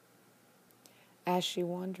As she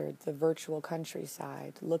wandered the virtual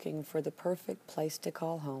countryside, looking for the perfect place to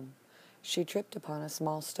call home, she tripped upon a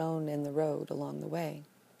small stone in the road along the way.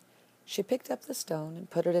 She picked up the stone and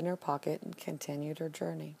put it in her pocket and continued her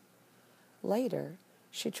journey. Later,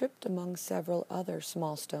 she tripped among several other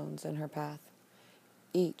small stones in her path.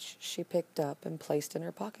 Each she picked up and placed in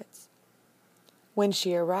her pockets. When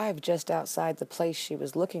she arrived just outside the place she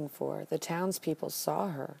was looking for, the townspeople saw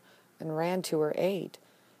her and ran to her aid,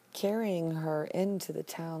 carrying her into the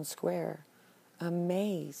town square,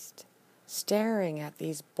 amazed, staring at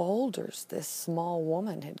these boulders this small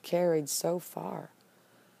woman had carried so far.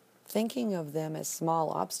 Thinking of them as small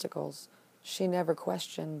obstacles, she never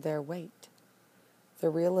questioned their weight. The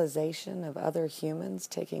realization of other humans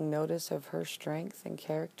taking notice of her strength and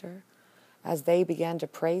character, as they began to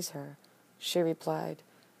praise her, she replied,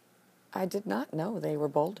 "I did not know they were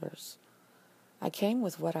boulders. I came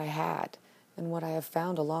with what I had and what I have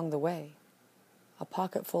found along the way, a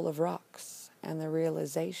pocket full of rocks and the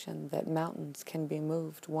realization that mountains can be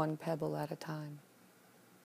moved one pebble at a time."